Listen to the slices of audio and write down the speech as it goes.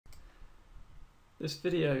This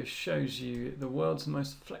video shows you the world's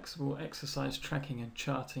most flexible exercise tracking and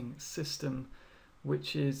charting system,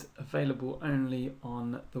 which is available only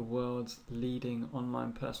on the world's leading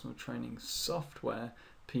online personal training software,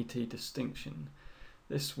 PT Distinction.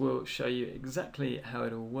 This will show you exactly how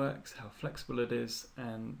it all works, how flexible it is,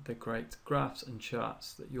 and the great graphs and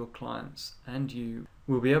charts that your clients and you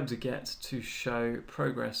will be able to get to show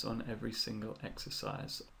progress on every single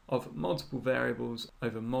exercise of multiple variables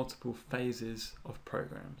over multiple phases of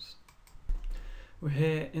programs. We're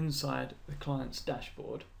here inside the client's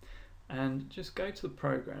dashboard, and just go to the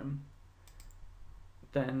program,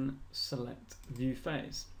 then select View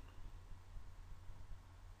Phase.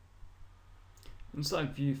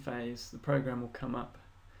 Inside View Phase, the program will come up.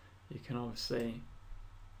 You can obviously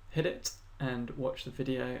hit it and watch the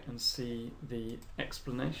video and see the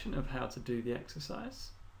explanation of how to do the exercise.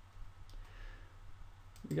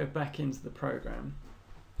 We go back into the program,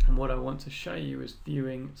 and what I want to show you is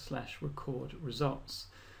viewing/record results.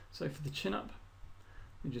 So for the chin up,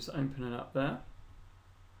 we just open it up there,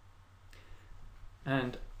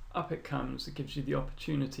 and up it comes. It gives you the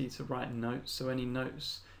opportunity to write notes, so any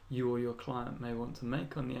notes you or your client may want to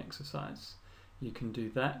make on the exercise, you can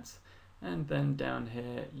do that. And then down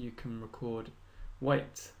here you can record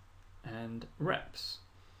weight and reps.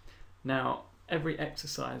 Now every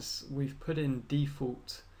exercise we've put in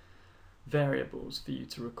default variables for you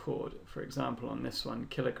to record. For example, on this one,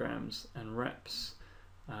 kilograms and reps.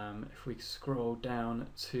 If we scroll down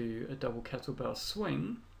to a double kettlebell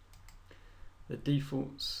swing, the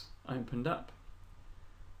defaults opened up.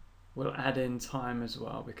 We'll add in time as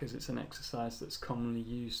well, because it's an exercise that's commonly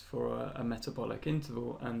used for a metabolic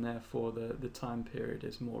interval, and therefore the time period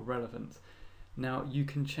is more relevant. Now you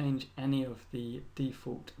can change any of the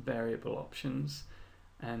default variable options,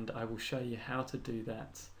 and I will show you how to do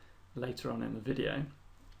that later on in the video.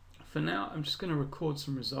 For now, I'm just going to record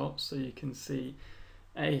some results so you can see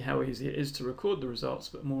how easy it is to record the results,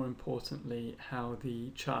 but more importantly how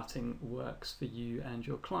the charting works for you and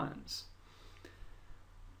your clients.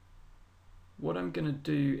 What I'm going to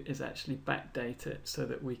do is actually backdate it so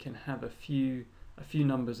that we can have a few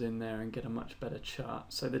numbers in there and get a much better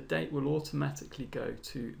chart. So the date will automatically go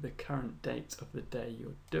to the current date of the day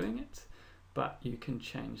you're doing it, but you can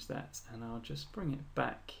change that, and I'll just bring it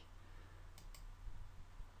back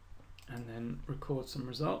and then record some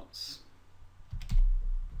results.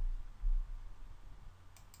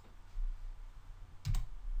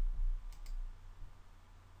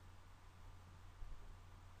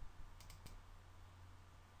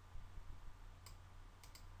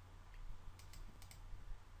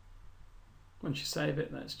 Once you save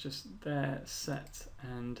it, that's just there, set,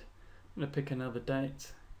 and I'm going to pick another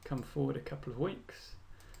date, come forward a couple of weeks,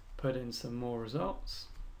 put in some more results.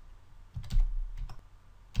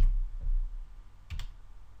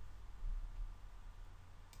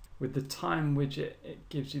 With the time widget, it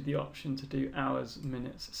gives you the option to do hours,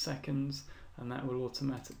 minutes, seconds, and that will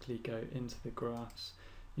automatically go into the graphs.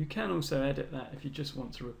 You can also edit that if you just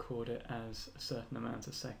want to record it as a certain amount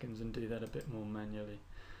of seconds and do that a bit more manually.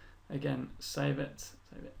 Again, save it,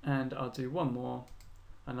 and I'll do one more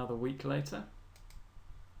another week later.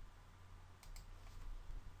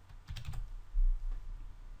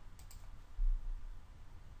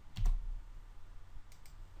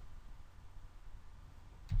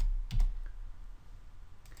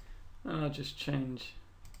 And I'll just change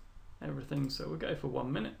everything, so we'll go for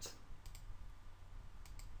 1 minute.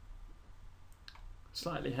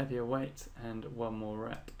 Slightly heavier weight and one more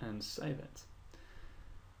rep, and save it.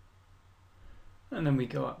 And then we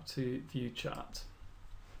go up to View Chart.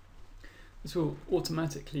 This will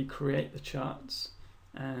automatically create the charts,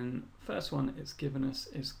 and first one it's given us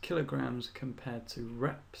is kilograms compared to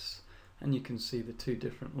reps, and you can see the two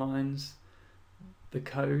different lines. The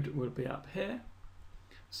code will be up here,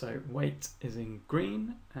 so weight is in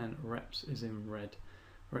green and reps is in red.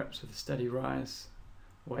 Reps with a steady rise,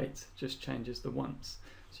 weight just changes the once,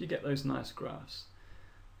 so you get those nice graphs.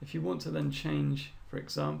 If you want to then change, for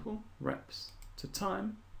example, reps to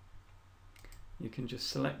time, you can just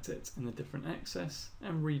select it in the different axis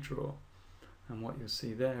and redraw, and what you'll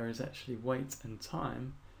see there is actually weight and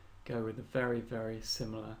time go with a very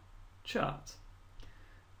similar chart.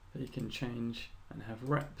 So you can change and have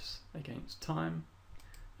reps against time,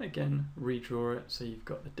 again redraw it so you've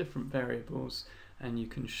got the different variables and you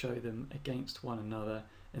can show them against one another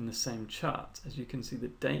in the same chart. As you can see, the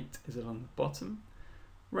date is along the bottom,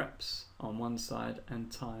 reps on one side and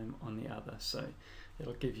time on the other, so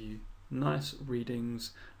it'll give you nice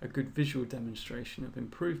readings, a good visual demonstration of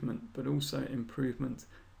improvement, but also improvement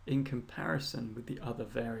in comparison with the other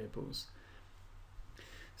variables.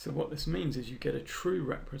 So what this means is you get a true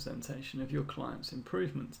representation of your client's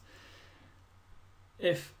improvement.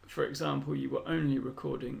 If, for example, you were only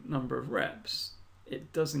recording number of reps,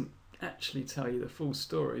 it doesn't actually tell you the full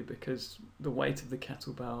story, because the weight of the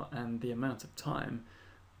kettlebell and the amount of time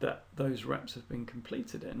that those reps have been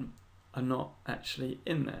completed in are not actually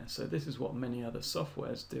in there. So this is what many other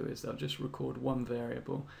softwares do, is they'll just record one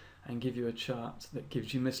variable and give you a chart that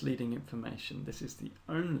gives you misleading information. This is the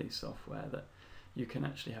only software that you can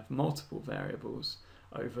actually have multiple variables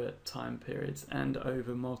over time periods and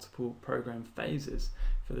over multiple program phases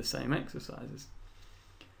for the same exercises.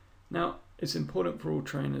 Now, it's important for all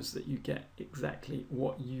trainers that you get exactly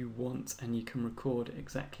what you want, and you can record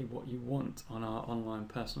exactly what you want on our online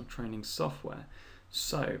personal training software.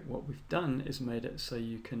 So what we've done is made it so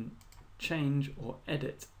you can change or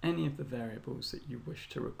edit any of the variables that you wish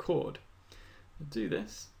to record. To do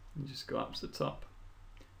this, you just go up to the top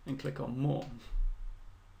and click on More.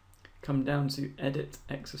 Come down to Edit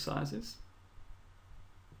Exercises.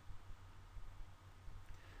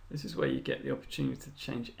 This is where you get the opportunity to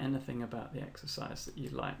change anything about the exercise that you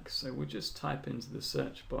like. So we'll just type into the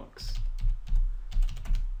search box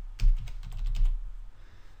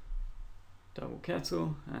double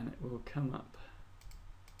kettle, and it will come up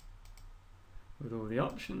with all the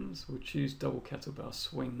options. We'll choose double kettlebell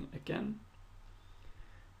swing again,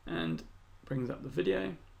 and brings up the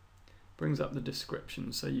video, brings up the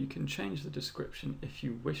description. So you can change the description if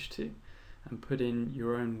you wish to, and put in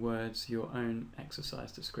your own words, your own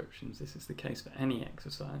exercise descriptions. This is the case for any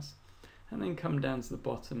exercise. And then come down to the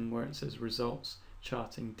bottom where it says results,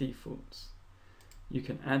 charting defaults. You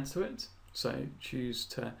can add to it, so choose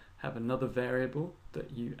to have another variable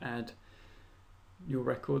that you add your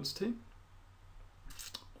records to,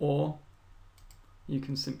 or you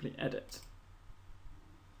can simply edit.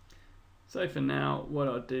 So for now, what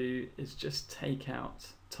I'll do is just take out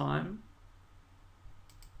time,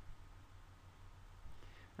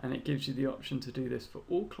 and it gives you the option to do this for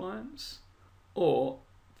all clients or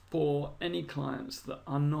for any clients that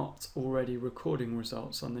are not already recording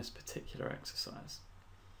results on this particular exercise.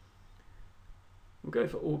 We'll go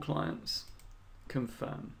for all clients,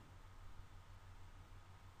 confirm.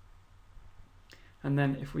 And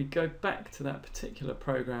then if we go back to that particular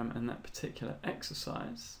program and that particular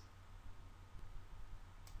exercise,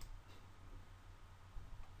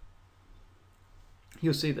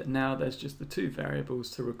 you'll see that now there's just the two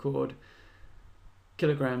variables to record,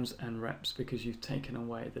 kilograms and reps, because you've taken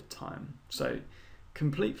away the time. So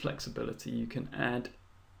complete flexibility. You can add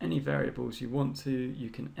any variables you want to, you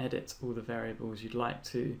can edit all the variables you'd like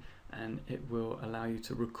to, and it will allow you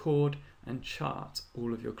to record and chart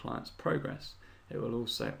all of your clients' progress. It will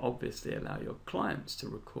also obviously allow your clients to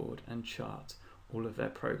record and chart all of their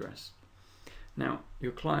progress. Now,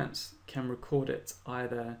 your clients can record it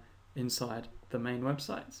either inside the main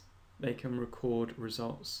website, they can record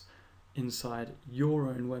results inside your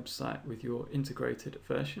own website with your integrated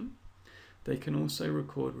version. They can also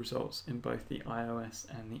record results in both the iOS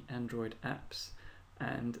and the Android apps,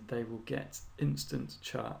 and they will get instant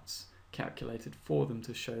charts calculated for them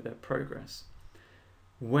to show their progress.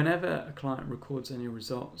 Whenever a client records any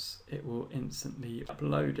results, it will instantly be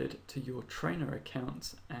uploaded to your trainer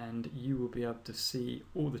account, and you will be able to see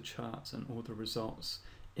all the charts and all the results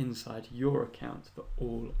inside your account for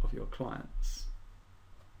all of your clients.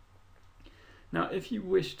 Now, if you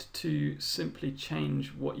wished to simply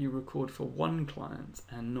change what you record for one client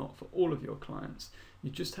and not for all of your clients, you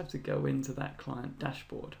just have to go into that client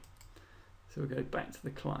dashboard. So we'll go back to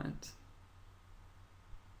the client.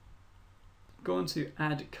 Go on to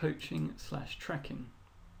Add Coaching/Tracking.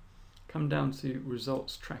 Come down to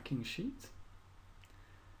Results Tracking Sheet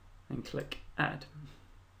and click Add.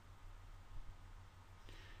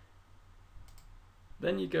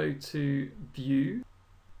 Then you go to View,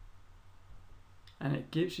 and it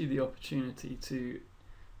gives you the opportunity to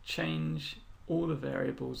change all the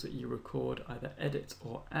variables that you record, either edit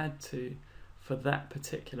or add to, for that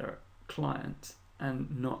particular client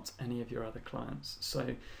and not any of your other clients.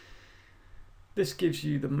 So this gives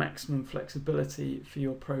you the maximum flexibility for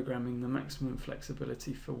your programming, the maximum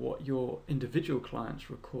flexibility for what your individual clients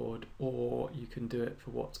record, or you can do it for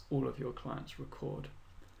what all of your clients record.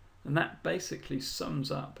 And that basically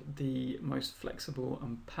sums up the most flexible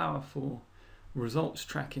and powerful results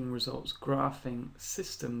tracking, results graphing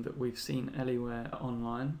system that we've seen anywhere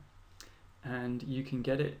online. And you can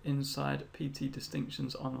get it inside PT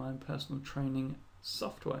Distinction's online personal training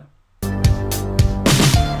software.